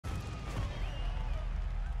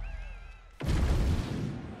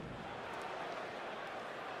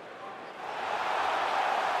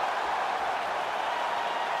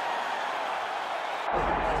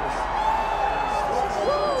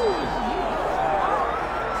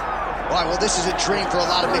All right, well, this is a dream for a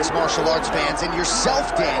lot of mixed martial arts fans. And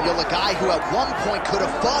yourself, Daniel, a guy who at one point could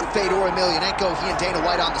have fought Fedor Emelianenko. He and Dana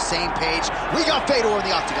White on the same page. We got Fedor in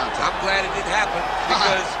the octagon tonight. I'm glad it didn't happen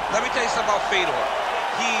because let me tell you something about Fedor.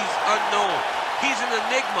 He's unknown. He's an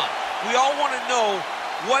enigma. We all want to know,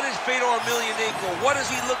 what is Fedor Emelianenko? What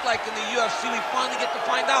does he look like in the UFC? We finally get to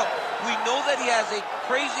find out. We know that he has a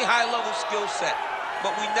crazy high-level skill set,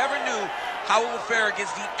 but we never knew how it would fare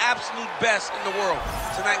against the absolute best in the world.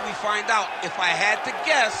 Tonight we find out. If I had to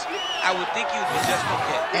guess, I would think he would be just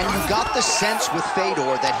okay. And you got the sense with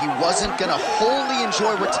Fedor that he wasn't going to wholly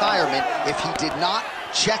enjoy retirement if he did not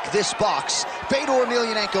check this box. Fedor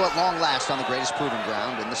Emelianenko at long last on the greatest proving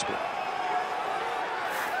ground in the sport.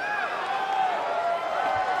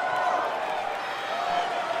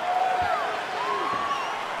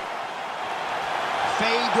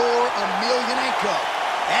 Fedor Emelianenko,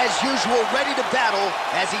 as usual, ready to battle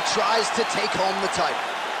as he tries to take home the title.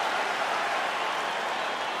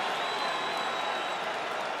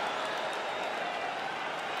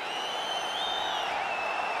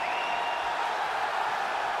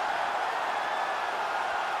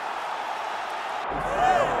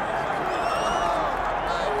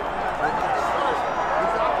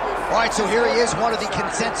 All right, so here he is, one of the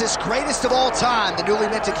consensus greatest of all time, the newly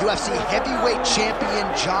minted UFC heavyweight champion,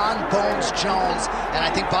 Jon Bones Jones. And I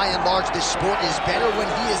think by and large, this sport is better when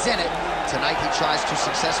he is in it. Tonight, he tries to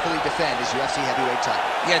successfully defend his UFC heavyweight title.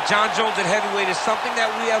 Yeah, Jon Jones at heavyweight is something that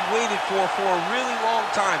we have waited for a really long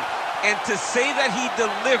time. And to say that he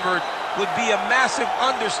delivered would be a massive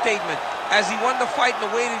understatement as he won the fight in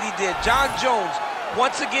the way that he did. Jon Jones,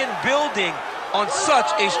 once again, building on such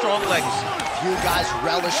a strong legacy. Few guys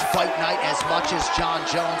relish fight night as much as Jon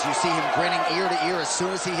Jones. You see him grinning ear to ear as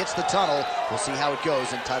soon as he hits the tunnel. We'll see how it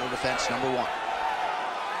goes in title defense number 1.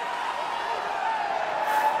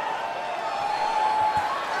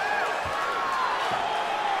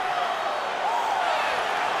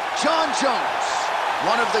 Jon Jones,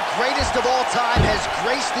 one of the greatest of all time, has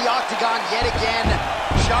graced the octagon yet again.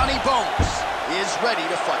 Johnny Bones is ready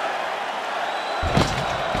to fight.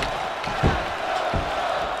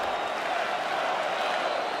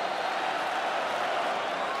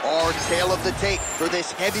 Our tale of the tape for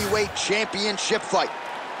this heavyweight championship fight.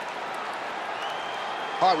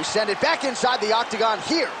 All right, we send it back inside the octagon.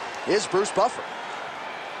 Here is Bruce Buffer.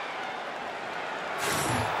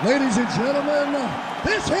 Ladies and gentlemen,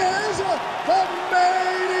 this is the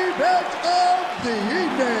main event of the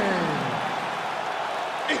evening.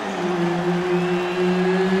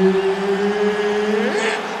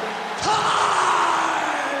 It's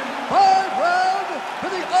time! 5 rounds for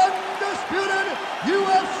the undisputed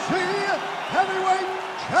UFC Heavyweight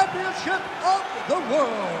Championship of the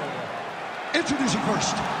world. Introducing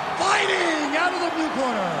first, fighting out of the blue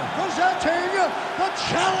corner, presenting the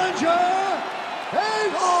challenger,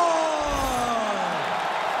 Fedor!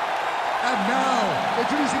 And now,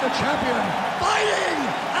 introducing the champion, fighting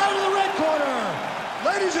out of the red corner.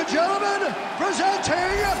 Ladies and gentlemen,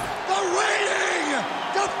 presenting the reigning,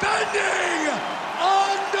 defending,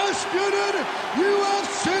 undisputed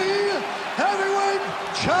UFC heavyweight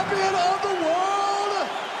champion of the world,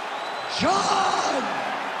 Jon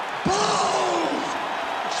Bones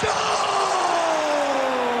Jones!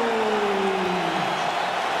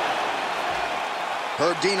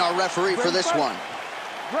 Herb Dean, our referee for this one.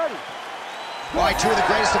 Ready. All right, two of the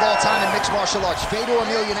greatest of all time in mixed martial arts. Fedor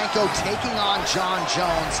Emelianenko taking on Jon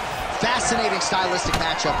Jones. Fascinating stylistic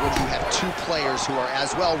matchup when you have two players who are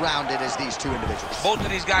as well-rounded as these two individuals. Both of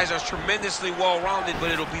these guys are tremendously well-rounded, but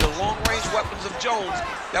it'll be the long-range weapons of Jones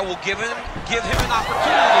that will give him an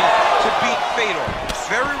opportunity to beat Fedor.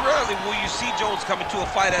 Very rarely will you see Jones come into a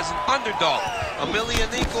fight as an underdog.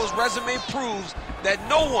 Emelianenko's resume proves that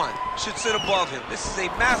no one should sit above him. This is a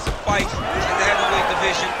massive fight in the heavyweight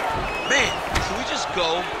division. Man, can we just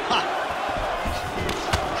go?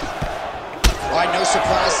 All right, no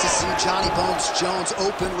surprise to see Johnny Bones Jones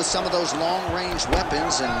open with some of those long-range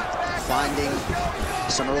weapons and finding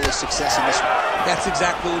some early success in this one. That's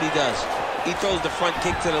exactly what he does. He throws the front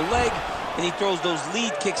kick to the leg, and he throws those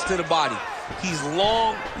lead kicks to the body. He's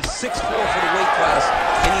long, he's 6'4" for the weight class,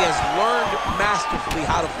 and he has learned masterfully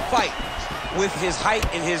how to fight with his height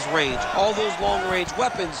and his range. All those long-range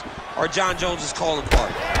weapons are Jon Jones' calling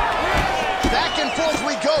card. Back and forth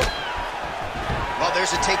we go. Well,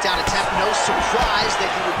 there's a takedown attempt. No surprise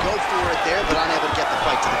that he would go for it there, but unable to get the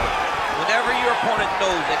fight to the ground. Whenever your opponent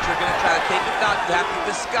knows that you're going to try to take him down, you have to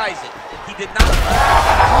disguise it. He did not.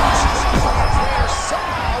 There,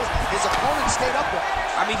 somehow, his opponent stayed upright.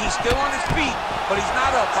 I mean, he's still on his feet, but he's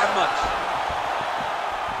not up by much.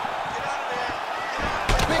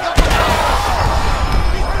 Big uppercut.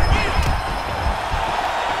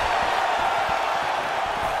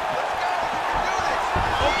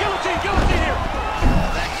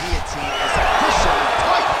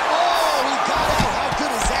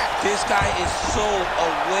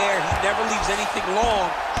 aware. He never leaves anything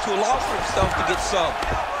long to allow for himself to get subbed.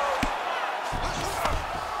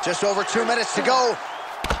 Just over 2 minutes to go.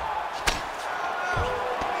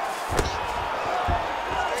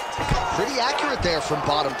 Pretty accurate there from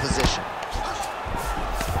bottom position.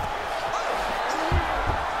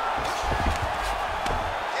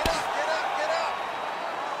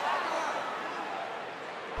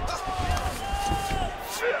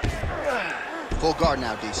 Full guard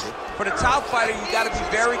now, DC. For the top fighter, you got to be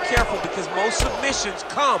very careful because most submissions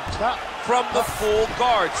come from the full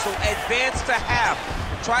guard. So advance to half.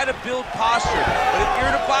 Try to build posture. But if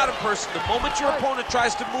you're the bottom person, the moment your opponent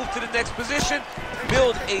tries to move to the next position,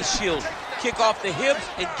 build a shield. Kick off the hips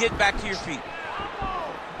and get back to your feet.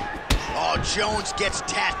 Oh, Jones gets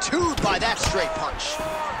tattooed by that straight punch.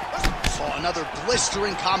 Oh, another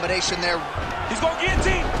blistering combination there. He's going to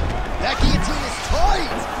guillotine. That guillotine is tight.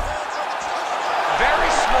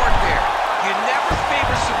 Very smart there. You never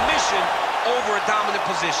favor submission over a dominant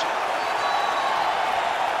position.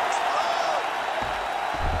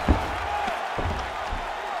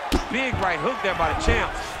 Big right hook there by the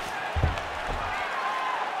champ.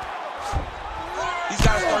 He's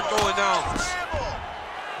got to start throwing down.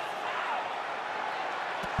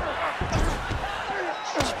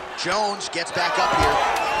 Jones gets back up here.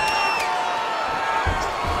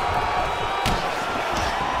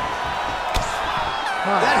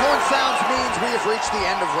 That horn sounds means we have reached the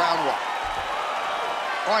end of round 1.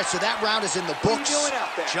 All right, so that round is in the books.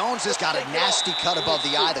 Jones has got a nasty cut above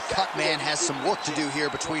the eye. The cut man has some work to do here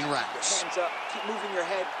between rounds. Hands up, keep moving your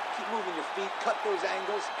head, keep moving your feet, cut those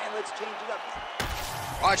angles, and let's change it up.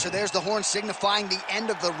 All right, so there's the horn signifying the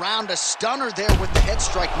end of the round. A stunner there with the head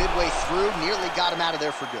strike midway through. Nearly got him out of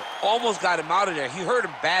there for good. Almost got him out of there. He hurt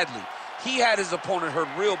him badly. He had his opponent hurt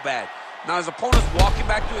real bad. Now his opponent's walking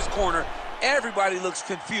back to his corner. Everybody looks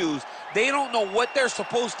confused. They don't know what they're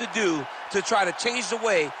supposed to do to try to change the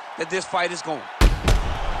way that this fight is going.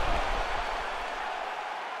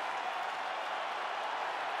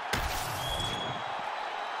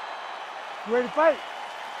 You ready to fight?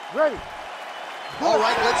 Ready. All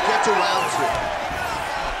right, let's get to round 2.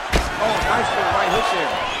 Oh, nice little right hook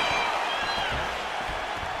there.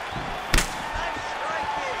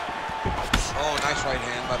 Oh, nice right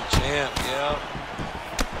hand by the champ, yeah.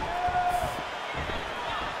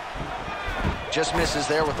 Just misses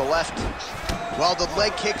there with the left. Well, the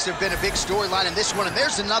leg kicks have been a big storyline in this one, and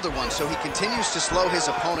there's another one. So he continues to slow his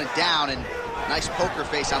opponent down, and nice poker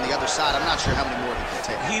face on the other side. I'm not sure how many more he can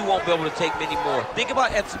take. He won't be able to take many more. Think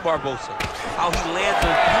about Edson Barbosa, how he lands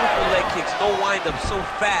those beautiful leg kicks, no wind-up, so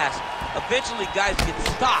fast. Eventually, guys get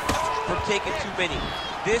stopped from taking too many.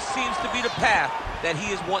 This seems to be the path that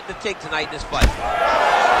he is wanting to take tonight in this fight.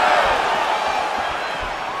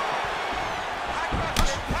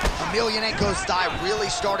 Emelianenko's thigh really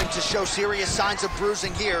starting to show serious signs of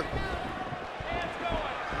bruising here.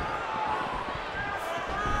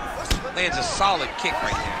 Lands a solid kick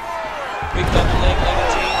right there. Big double leg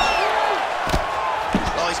change.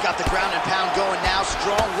 Oh, he's got the ground and pound going now.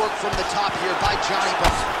 Strong work from the top here by Johnny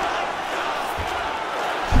Bones.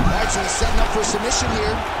 All right, so he's setting up for submission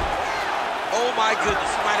here. Oh my goodness,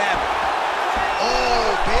 he might have it.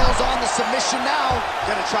 Oh, bails on the submission now.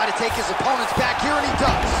 Gonna try to take his opponents back here, and he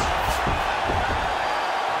does.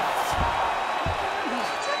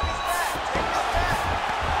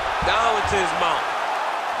 Down into his mount.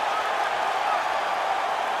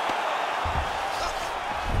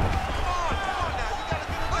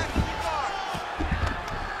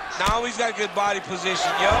 Now he's got good body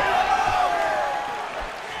position, yo.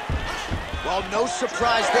 Well, no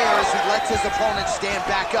surprise there as he lets his opponent stand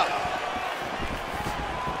back up.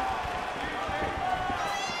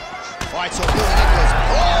 All right, so Emelianenko's,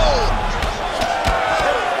 oh!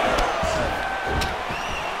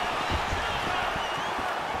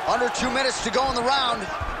 Under 2 minutes to go in the round.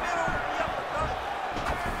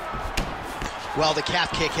 Well, the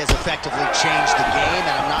calf kick has effectively changed the game,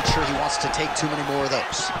 and I'm not sure he wants to take too many more of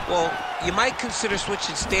those. Well, you might consider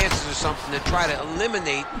switching stances or something to try to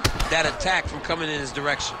eliminate that attack from coming in his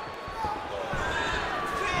direction.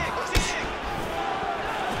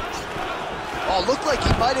 Oh, looked like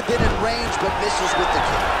he might have been in range, but misses with the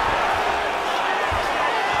kick.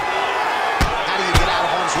 How do you get out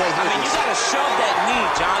of harm's way here? I mean, you gotta shove that knee,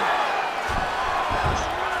 John.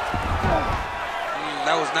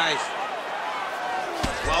 That was nice.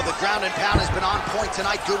 Well, the ground and pound has been on point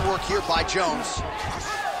tonight. Good work here by Jones.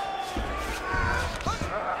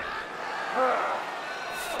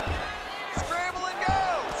 Scramble and go!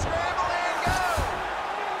 Scramble and go!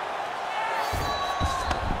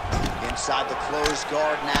 Inside the closed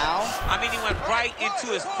guard now. I mean, he went right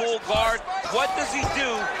into his full guard. What does he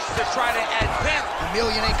do to try to advance?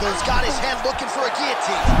 Emelianenko's got his head looking for a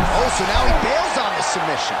guillotine. Oh, so now he bails on the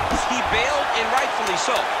submission. He bailed, and rightfully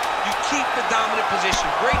so. You keep the dominant position.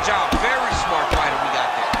 Great job. Very smart fighter we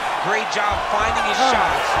got there. Great job finding his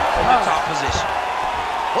shots from the top position.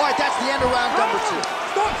 All right, that's the end of round number 2.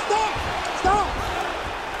 Stop, stop, stop.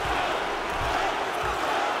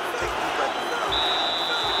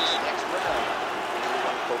 This next round, you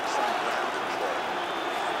want to focus on ground control.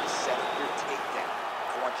 Set up your takedown.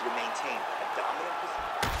 I want you to maintain a dominant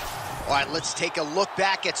position. All right, let's take a look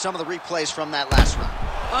back at some of the replays from that last round.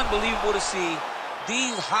 Unbelievable to see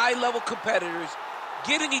these high-level competitors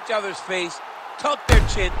get in each other's face, tuck their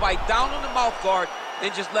chin, bite down on the mouth guard,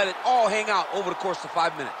 and just let it all hang out over the course of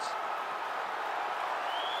 5 minutes.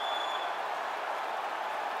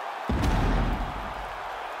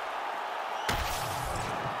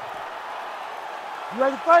 You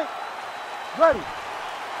ready to fight? Ready.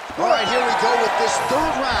 All right, here we go with this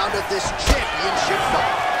 3rd round of this championship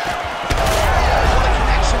fight. What a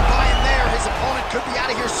connection by him there. His opponent could be out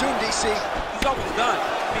of here soon, DC. He's almost done.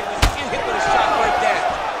 I mean, when you get hit with a shot like that,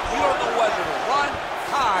 you don't know whether to run,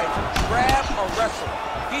 hide, grab, or wrestle.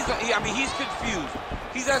 He's confused.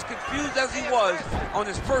 He's as confused as he was on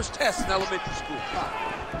his first test in elementary school.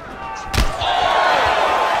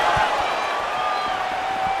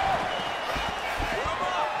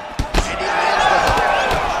 And he lands the hook.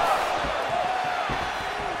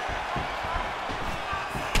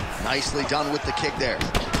 Nicely done with the kick there.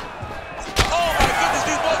 Oh, my goodness,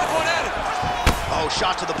 these boys are going at it. Oh,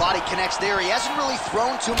 shot to the body connects there. He hasn't really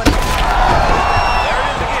thrown too many. There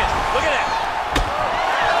it is again. Look at that.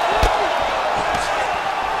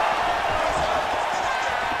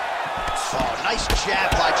 Oh, nice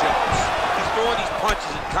jab by Jones. He's throwing these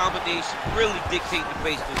punches in combination, really dictating the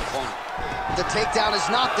pace to his opponent. The takedown is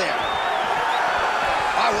not there.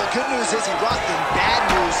 All right, well, good news is he rocked him. Bad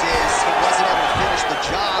news is he wasn't able to finish the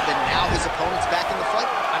job, and now his opponent's back in the fight.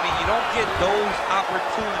 I mean, you don't get those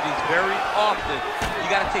opportunities very often. You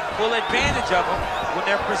got to take full advantage of them when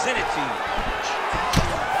they're presented to you.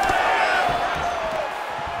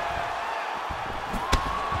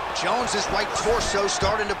 Jones's right torso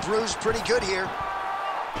starting to bruise pretty good here.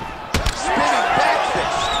 Spinning back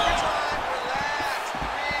fist.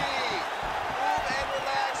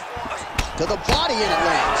 To the body and it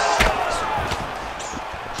lands.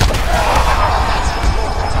 That's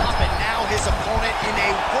controlled the top, and now his opponent in a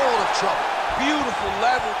world of trouble. Beautiful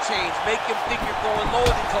level change. Make him think you're going low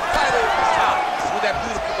and come right over the top with that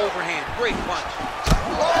beautiful overhand. Great punch.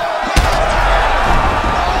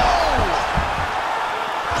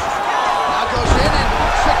 Now goes in and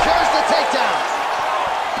secures the takedown.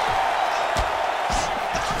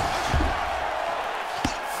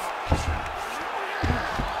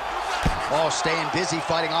 Oh, staying busy,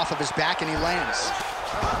 fighting off of his back, and he lands.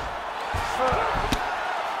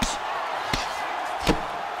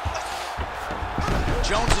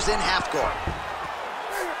 Jones is in half guard.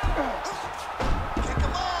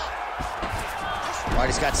 All right,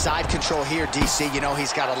 he's got side control here, DC. You know,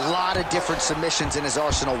 he's got a lot of different submissions in his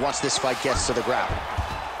arsenal once this fight gets to the ground.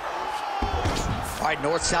 All right,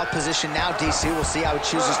 north-south position now, DC. We'll see how he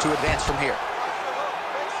chooses to advance from here.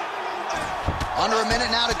 Under a minute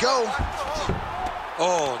now to go.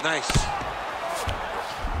 Oh, nice.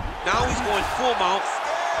 Now he's going full mount.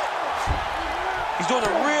 He's doing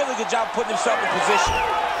a really good job putting himself in position.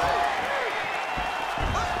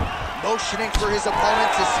 Motioning for his opponent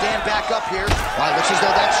to stand back up here. Wow, looks as though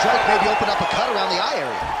that strike maybe opened up a cut around the eye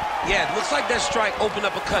area. Yeah, it looks like that strike opened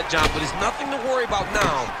up a cut, John, but it's nothing to worry about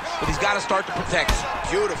now. But he's got to start to protect it.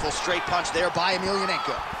 Beautiful straight punch there by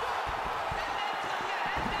Emelianenko.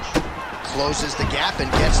 Closes the gap and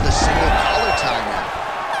gets the single collar tie now.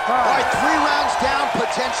 All right, 3 rounds down,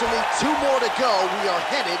 potentially 2 more to go. We are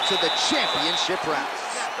headed to the championship round.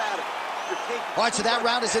 All right, so that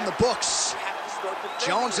round is in the books.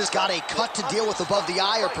 Jones has got a cut to deal with above the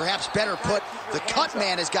eye, or perhaps better put, the cut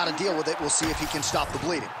man has got to deal with it. We'll see if he can stop the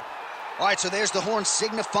bleeding. All right, so there's the horn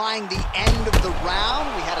signifying the end of the round.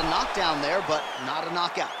 We had a knockdown there, but not a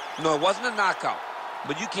knockout. No, it wasn't a knockout,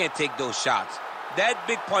 but you can't take those shots. That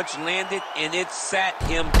big punch landed, and it sat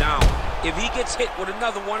him down. If he gets hit with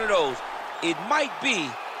another one of those, it might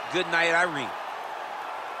be good night, Irene.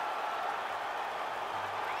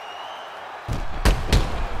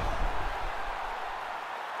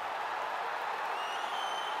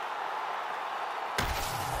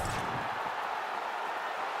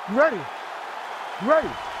 You ready? You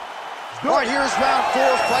ready? All right, here's round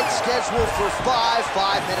 4, fight scheduled for 5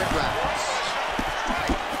 5-minute rounds.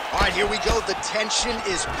 All All right, here we go. The tension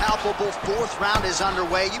is palpable. Fourth round is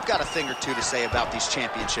underway. You've got a thing or two to say about these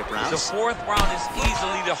championship rounds. The fourth round is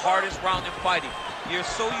easily the hardest round in fighting. You're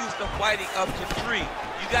so used to fighting up to 3.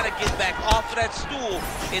 You got to get back off of that stool,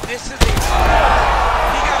 and this is a...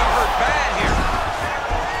 he got him hurt bad here.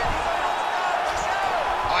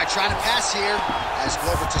 All right, trying to pass here. As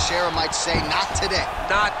Glover Teixeira might say, not today.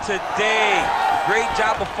 Not today. Great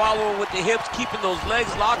job of following with the hips, keeping those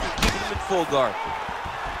legs locked and keeping them in full guard.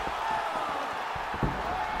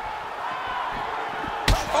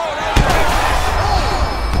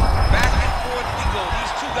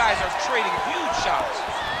 Guys are trading huge shots.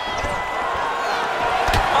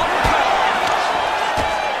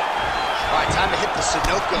 All right, time to hit the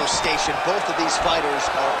Sunoco station. Both of these fighters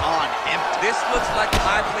are on empty. This looks like when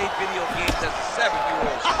I played video games as a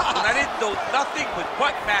 7-year-old. When I didn't know nothing but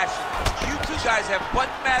button mashing. You two guys have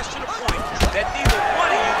button mashed to the point that neither one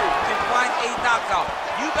of you can find a knockout.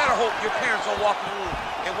 You better hope your parents don't walk in the room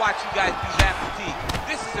and watch you guys be that fatigued.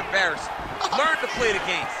 This is embarrassing. Learn to play the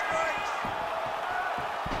game.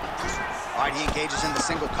 All right, he engages in the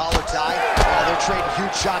single collar tie. Oh, they're trading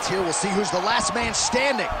huge shots here. We'll see who's the last man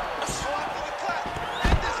standing. Oh,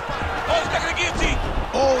 he's not gonna guillotine.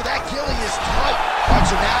 Oh, that gilly is tight. All right,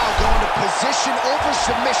 so now going to position over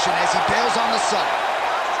submission as he bails on the side.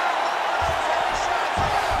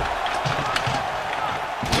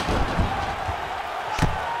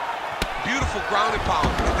 Beautiful ground and pound.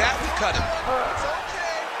 And that we cut him.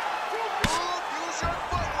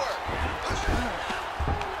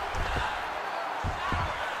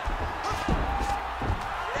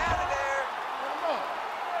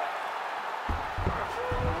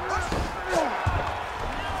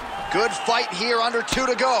 Good fight here, under 2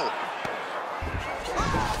 to go.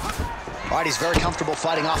 All right, he's very comfortable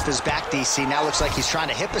fighting off his back, DC. Now looks like he's trying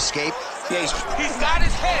to hip escape. Yeah, he's got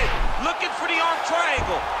his head looking for the arm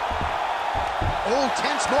triangle. Oh,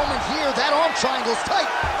 tense moment here. That arm triangle's tight.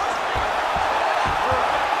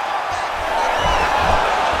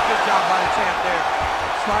 Good job by the champ there.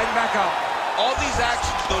 Sliding back out. All these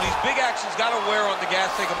actions, though, these big actions got to wear on the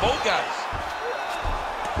gas tank of both guys.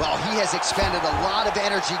 Well, he has expended a lot of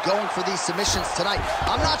energy going for these submissions tonight.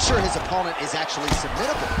 I'm not sure his opponent is actually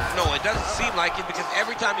submittable. No, it doesn't seem like it, because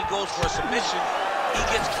every time he goes for a submission, he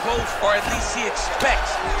gets close, or at least he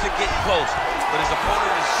expects to get close. But his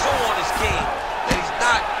opponent is so on his game that he's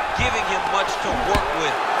not giving him much to work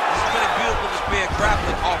with. This has been a beautiful display of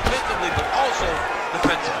grappling offensively, but also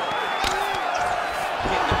defensively.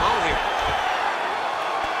 Getting him out here.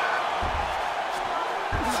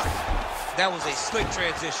 That was a slick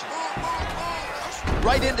transition.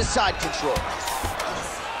 Right into side control.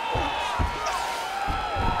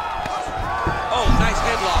 Oh, nice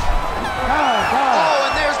headlock. Oh,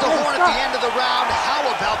 and there's the horn at the end of the round. How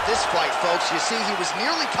about this fight, folks? You see, he was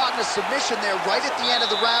nearly caught in a submission there right at the end of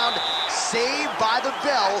the round. Saved by the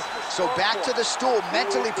bell. So back to the stool.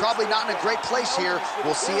 Mentally probably not in a great place here.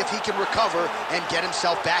 We'll see if he can recover and get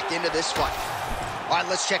himself back into this fight. All right,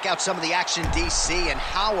 let's check out some of the action, DC, and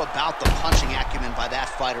how about the punching acumen by that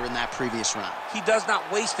fighter in that previous round? He does not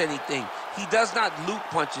waste anything. He does not loop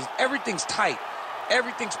punches. Everything's tight.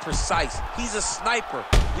 Everything's precise. He's a sniper.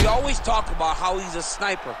 We always talk about how he's a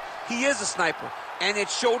sniper. He is a sniper, and it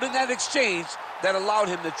showed in that exchange that allowed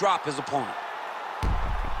him to drop his opponent.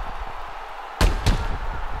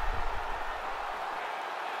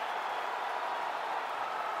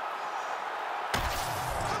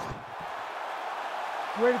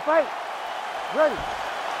 Ready to fight? Ready.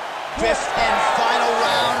 Fifth and final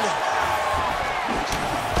round.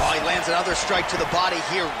 Oh, he lands another strike to the body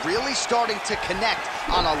here, really starting to connect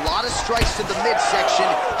on a lot of strikes to the midsection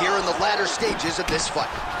here in the latter stages of this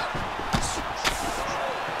fight.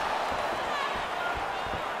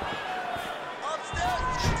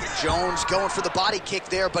 Jones going for the body kick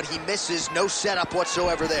there, but he misses. No setup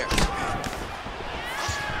whatsoever there.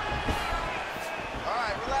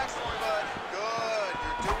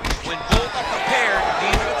 When both are prepared,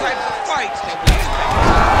 these are the types of fights that we expect.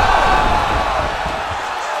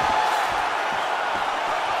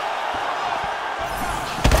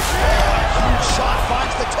 Huge shot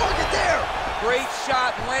finds the target there. Great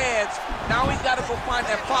shot lands. Now he's got to go find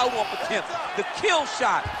that follow-up attempt. The kill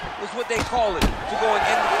shot is what they call it, to go and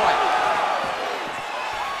end the fight.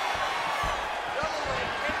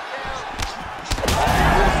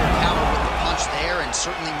 There and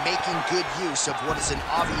certainly making good use of what is an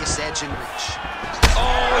obvious edge and reach.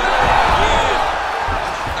 Oh, yeah.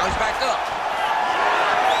 Now he's back up.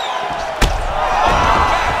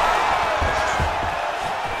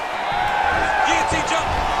 Guillotine jump.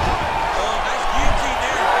 Oh, nice guillotine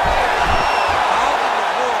there. How in the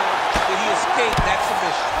world did he escape that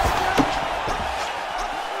submission?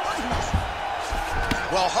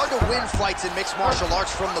 hard to win fights in mixed martial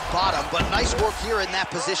arts from the bottom, but nice work here in that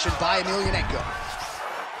position by Emelianenko.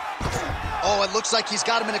 Oh, it looks like he's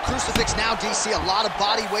got him in a crucifix now, DC. A lot of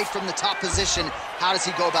body weight from the top position. How does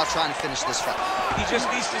he go about trying to finish this fight? He just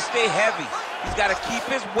needs to stay heavy. He's got to keep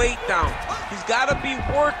his weight down. He's got to be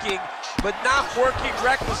working, but not working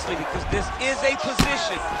recklessly, because this is a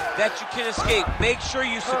position that you can escape. Make sure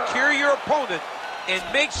you secure your opponent, and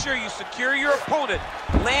make sure you secure your opponent.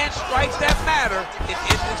 Land strikes that matter and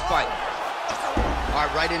end this fight. All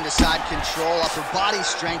right, right into side control. Upper body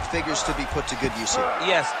strength figures to be put to good use here.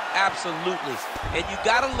 Yes, absolutely. And you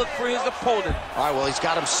got to look for his opponent. All right, well, he's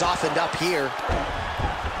got him softened up here.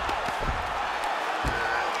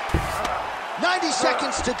 90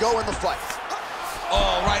 seconds to go in the fight.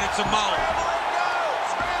 Oh, right into mount.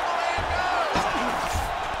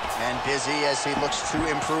 And busy as he looks to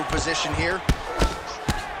improve position here.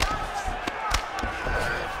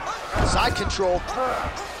 Side control.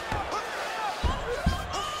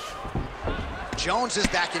 Jones is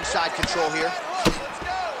back in side control here.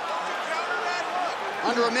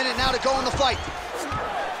 Under a minute now to go in the fight.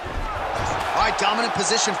 All right, dominant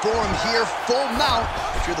position for him here, full mount.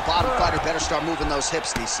 If you're the bottom fighter, better start moving those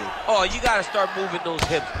hips, DC. Oh, you got to start moving those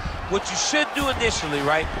hips. What you should do initially,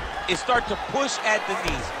 right, is start to push at the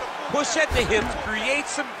knees. Push at the hips, create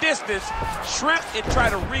some distance, shrimp, and try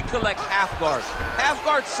to recollect half guard. Half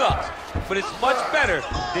guard sucks, but it's much better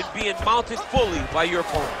than being mounted fully by your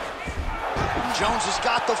opponent. Jones has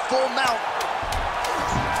got the full mount.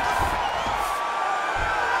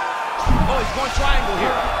 Oh, he's going triangle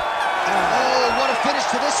here. Oh, what a finish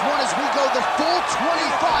to this one as we go the full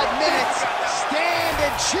 25 minutes. Stand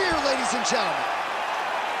and cheer, ladies and gentlemen.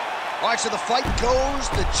 All right, so the fight goes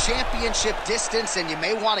the championship distance, and you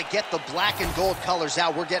may want to get the black and gold colors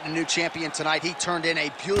out. We're getting a new champion tonight. He turned in a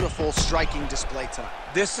beautiful striking display tonight.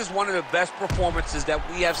 This is one of the best performances that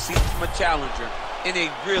we have seen from a challenger in a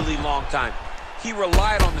really long time. He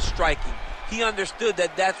relied on the striking. He understood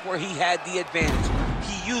that that's where he had the advantage.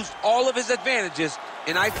 He used all of his advantages,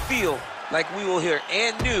 and I feel like we will hear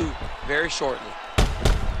and new very shortly.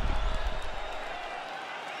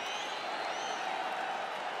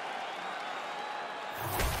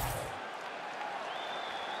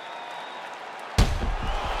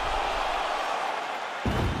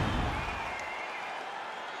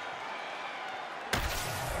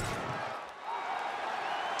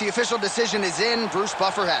 The official decision is in. Bruce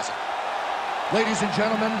Buffer has it. Ladies and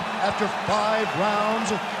gentlemen, after 5 rounds,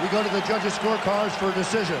 we go to the judges' scorecards for a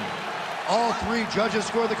decision. All 3 judges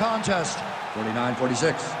score the contest,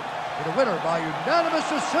 49-46. For the winner by unanimous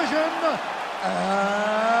decision,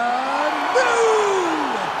 and new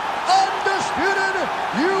undisputed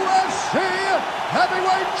UFC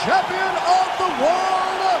heavyweight champion of the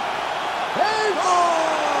world, Fedor!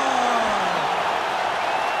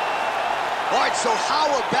 All right, so how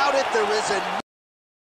about it? There is a